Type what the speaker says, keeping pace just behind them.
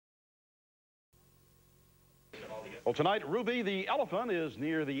Well, tonight, Ruby the elephant is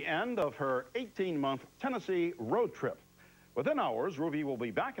near the end of her 18-month Tennessee road trip. Within hours, Ruby will be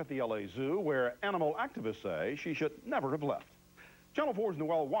back at the LA Zoo, where animal activists say she should never have left. Channel 4's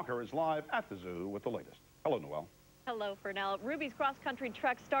Noelle Walker is live at the zoo with the latest. Hello, Noelle. Hello, Fernell. Ruby's cross-country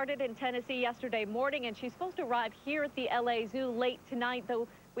trek started in Tennessee yesterday morning, and she's supposed to arrive here at the LA Zoo late tonight, though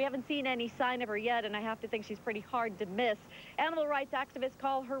we haven't seen any sign of her yet, and I have to think she's pretty hard to miss. Animal rights activists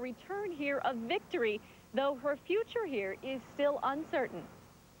call her return here a victory, though her future here is still uncertain.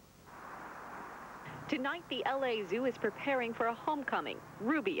 Tonight, the LA Zoo is preparing for a homecoming.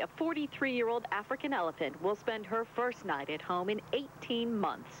 Ruby, a 43-year-old African elephant, will spend her first night at home in 18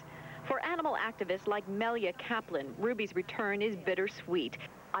 months. For animal activists like Melia Kaplan, Ruby's return is bittersweet.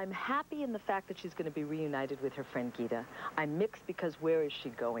 I'm happy in the fact that she's going to be reunited with her friend Gita. I'm mixed because where is she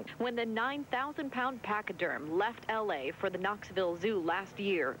going? When the 9,000-pound pachyderm left L.A. for the Knoxville Zoo last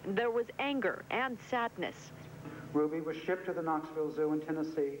year, there was anger and sadness. Ruby was shipped to the Knoxville Zoo in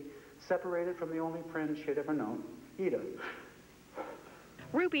Tennessee, separated from the only friend she'd ever known, Ida.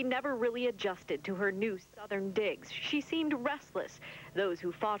 Ruby never really adjusted to her new southern digs. She seemed restless. Those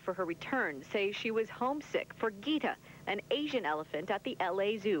who fought for her return say she was homesick for Gita, an Asian elephant at the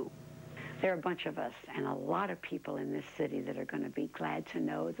LA Zoo. There are a bunch of us and a lot of people in this city that are going to be glad to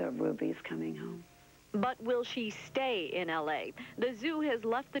know that Ruby's coming home. But will she stay in LA? The zoo has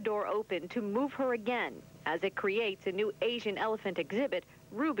left the door open to move her again. As it creates a new Asian elephant exhibit,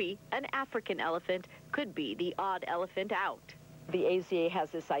 Ruby, an African elephant, could be the odd elephant out. The AZA has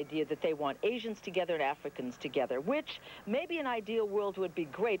this idea that they want Asians together and Africans together, which maybe an ideal world would be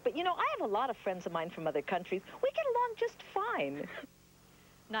great. But, you know, I have a lot of friends of mine from other countries. We get along just fine.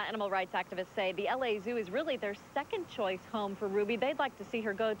 Now, animal rights activists say the LA Zoo is really their second choice home for Ruby. They'd like to see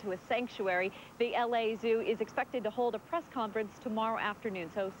her go to a sanctuary. The LA Zoo is expected to hold a press conference tomorrow afternoon,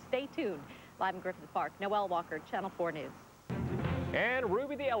 so stay tuned. Live in Griffith Park, Noelle Walker, Channel 4 News. And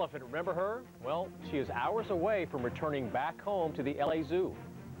Ruby the elephant, remember her? Well, she is hours away from returning back home to the LA Zoo.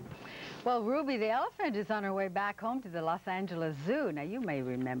 Well, Ruby the elephant is on her way back home to the Los Angeles Zoo. Now, you may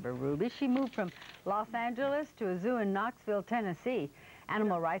remember Ruby. She moved from Los Angeles to a zoo in Knoxville, Tennessee.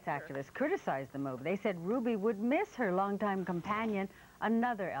 Animal rights activists criticized the move. They said Ruby would miss her longtime companion,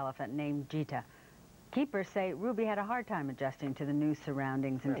 another elephant named Gita. Keepers say Ruby had a hard time adjusting to the new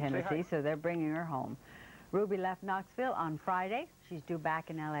surroundings in Tennessee, so they're bringing her home. Ruby left Knoxville on Friday. She's due back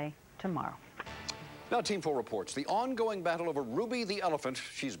in L.A. tomorrow. Now, Team 4 reports the ongoing battle over Ruby the elephant.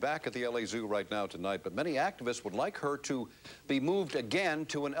 She's back at the LA Zoo right now tonight, but many activists would like her to be moved again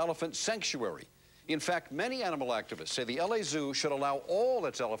to an elephant sanctuary. In fact, many animal activists say the LA Zoo should allow all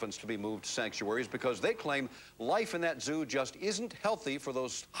its elephants to be moved to sanctuaries because they claim life in that zoo just isn't healthy for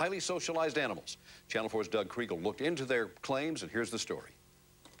those highly socialized animals. Channel 4's Doug Kriegel looked into their claims, and here's the story.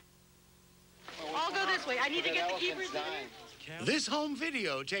 I'll go this way. I need to get the keepers in. This home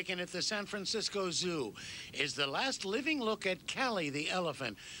video taken at the San Francisco Zoo is the last living look at Callie the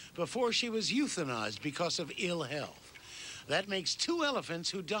elephant before she was euthanized because of ill health. That makes 2 elephants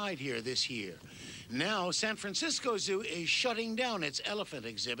who died here this year. Now, San Francisco Zoo is shutting down its elephant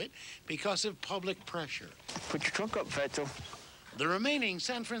exhibit because of public pressure. Put your trunk up, Fatso. The remaining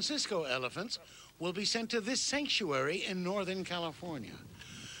San Francisco elephants will be sent to this sanctuary in Northern California.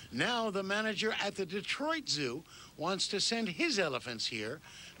 Now the manager at the Detroit Zoo wants to send his elephants here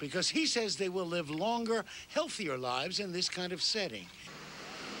because he says they will live longer, healthier lives in this kind of setting.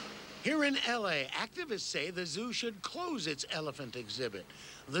 Here in LA, activists say the zoo should close its elephant exhibit.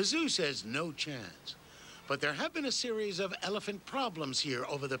 The zoo says no chance. But there have been a series of elephant problems here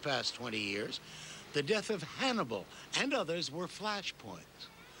over the past 20 years. The death of Hannibal and others were flashpoints.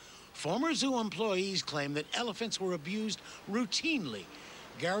 Former zoo employees claim that elephants were abused routinely.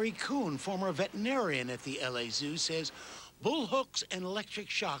 Gary Kuhn, former veterinarian at the LA Zoo, says bull hooks and electric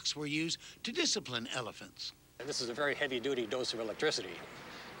shocks were used to discipline elephants. This is a very heavy-duty dose of electricity,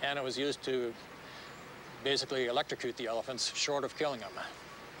 and it was used to basically electrocute the elephants short of killing them.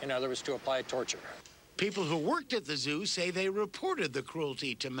 In other words, to apply torture. People who worked at the zoo say they reported the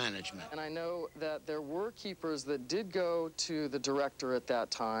cruelty to management. And I know that there were keepers that did go to the director at that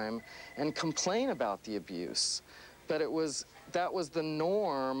time and complain about the abuse, but that was the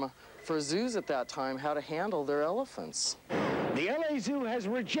norm for zoos at that time, how to handle their elephants. The LA Zoo has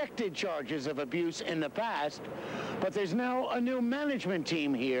rejected charges of abuse in the past, but there's now a new management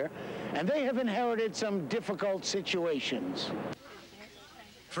team here, and they have inherited some difficult situations.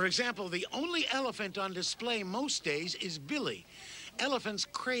 For example, the only elephant on display most days is Billy. Elephants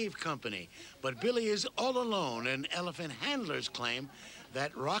crave company, but Billy is all alone, and elephant handlers claim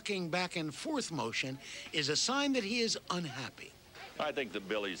that rocking back and forth motion is a sign that he is unhappy. I think that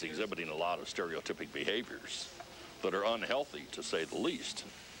Billy's exhibiting a lot of stereotypic behaviors. that are unhealthy, to say the least.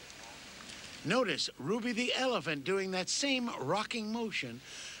 Notice Ruby the elephant doing that same rocking motion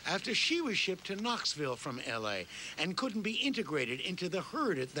after she was shipped to Knoxville from L.A. and couldn't be integrated into the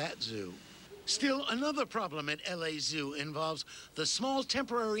herd at that zoo. Still, another problem at L.A. Zoo involves the small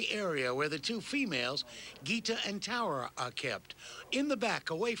temporary area where the two females, Gita and Tara, are kept, in the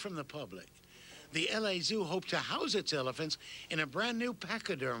back, away from the public. The L.A. Zoo hoped to house its elephants in a brand new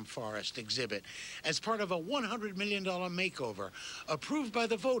pachyderm forest exhibit as part of a $100 million makeover approved by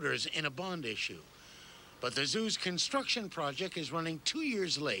the voters in a bond issue. But the zoo's construction project is running 2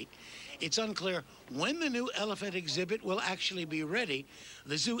 years late. It's unclear when the new elephant exhibit will actually be ready.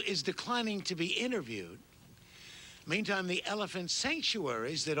 The zoo is declining to be interviewed. Meantime, the elephant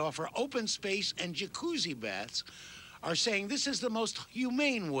sanctuaries that offer open space and jacuzzi baths are saying this is the most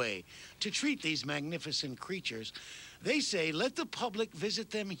humane way to treat these magnificent creatures. They say let the public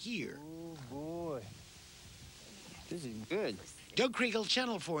visit them here. Oh, boy. This is good. Doug Kriegel,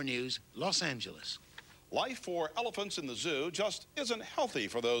 Channel 4 News, Los Angeles. Life for elephants in the zoo just isn't healthy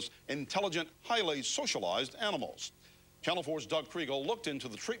for those intelligent, highly socialized animals. Channel 4's Doug Kriegel looked into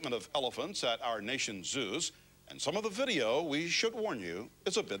the treatment of elephants at our nation's zoos, and some of the video, we should warn you,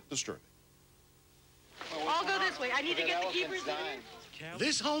 is a bit disturbing. I'll go this way. I need to get the keepers in.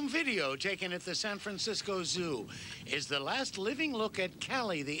 This home video taken at the San Francisco Zoo is the last living look at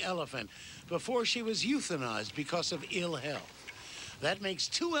Callie the elephant before she was euthanized because of ill health. That makes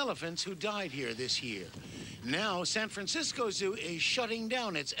 2 elephants who died here this year. Now, San Francisco Zoo is shutting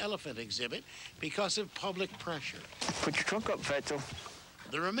down its elephant exhibit because of public pressure. Put your trunk up, Fatso.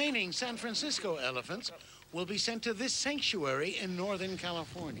 The remaining San Francisco elephants will be sent to this sanctuary in Northern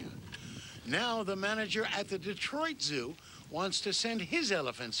California. Now, the manager at the Detroit Zoo wants to send his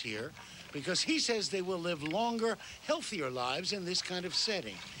elephants here because he says they will live longer, healthier lives in this kind of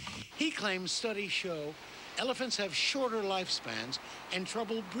setting. He claims studies show elephants have shorter lifespans and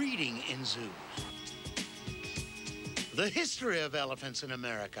trouble breeding in zoos. The history of elephants in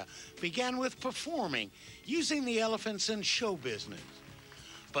America began with performing, using the elephants in show business.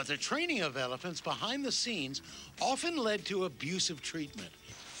 But the training of elephants behind the scenes often led to abusive treatment.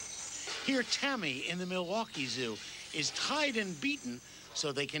 Here, Tammy in the Milwaukee Zoo is tied and beaten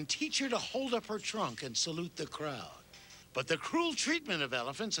so they can teach her to hold up her trunk and salute the crowd. But the cruel treatment of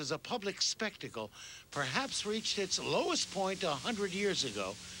elephants as a public spectacle perhaps reached its lowest point 100 years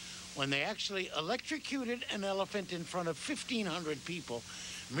ago when they actually electrocuted an elephant in front of 1,500 people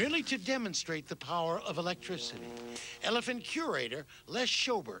merely to demonstrate the power of electricity. Elephant curator Les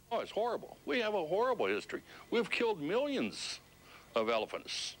Schobert. Oh, it's horrible. We have a horrible history. We've killed millions of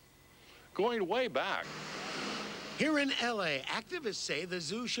elephants, going way back. Here in L.A., activists say the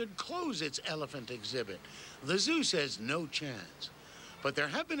zoo should close its elephant exhibit. The zoo says no chance. But there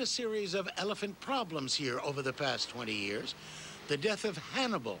have been a series of elephant problems here over the past 20 years. The death of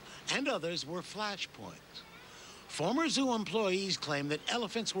Hannibal and others were flashpoints. Former zoo employees claim that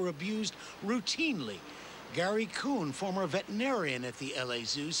elephants were abused routinely. Gary Kuhn, former veterinarian at the L.A.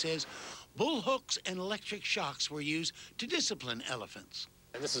 Zoo, says bull hooks and electric shocks were used to discipline elephants.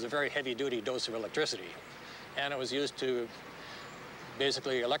 This is a very heavy-duty dose of electricity, and it was used to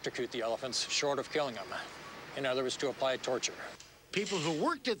basically electrocute the elephants short of killing them. In other words, to apply torture. People who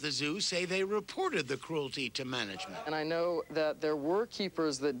worked at the zoo say they reported the cruelty to management. And I know that there were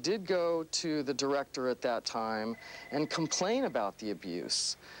keepers that did go to the director at that time and complain about the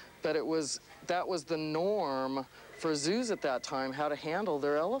abuse. But that was the norm for zoos at that time, how to handle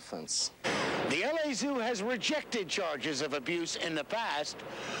their elephants. The LA Zoo has rejected charges of abuse in the past,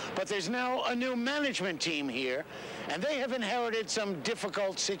 but there's now a new management team here, and they have inherited some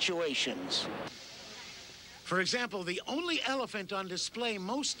difficult situations. For example, the only elephant on display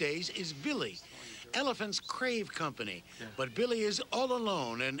most days is Billy. Elephants crave company, but Billy is all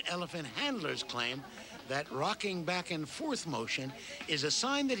alone, and elephant handlers claim that rocking back and forth motion is a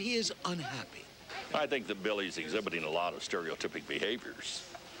sign that he is unhappy. I think that Billy's exhibiting a lot of stereotypic behaviors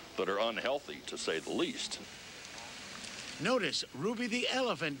that are unhealthy, to say the least. Notice Ruby the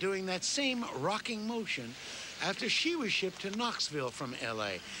elephant doing that same rocking motion after she was shipped to Knoxville from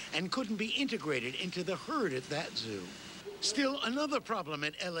L.A. and couldn't be integrated into the herd at that zoo. Still, another problem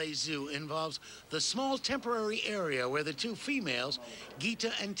at L.A. Zoo involves the small temporary area where the two females,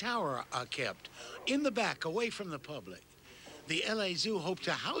 Gita and Tara, are kept, in the back, away from the public. The L.A. Zoo hoped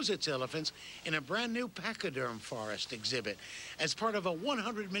to house its elephants in a brand new pachyderm forest exhibit as part of a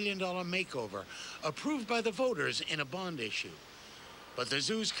 $100 million makeover approved by the voters in a bond issue. But the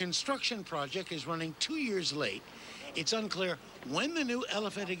zoo's construction project is running 2 years late. It's unclear when the new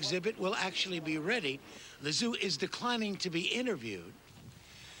elephant exhibit will actually be ready. The zoo is declining to be interviewed.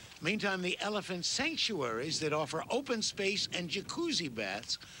 Meantime, the elephant sanctuaries that offer open space and jacuzzi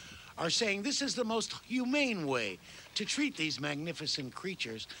baths are saying this is the most humane way to treat these magnificent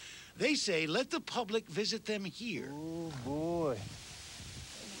creatures. They say let the public visit them here. Oh, boy.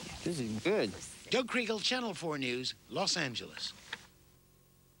 This is good. Doug Kriegel, Channel 4 News, Los Angeles.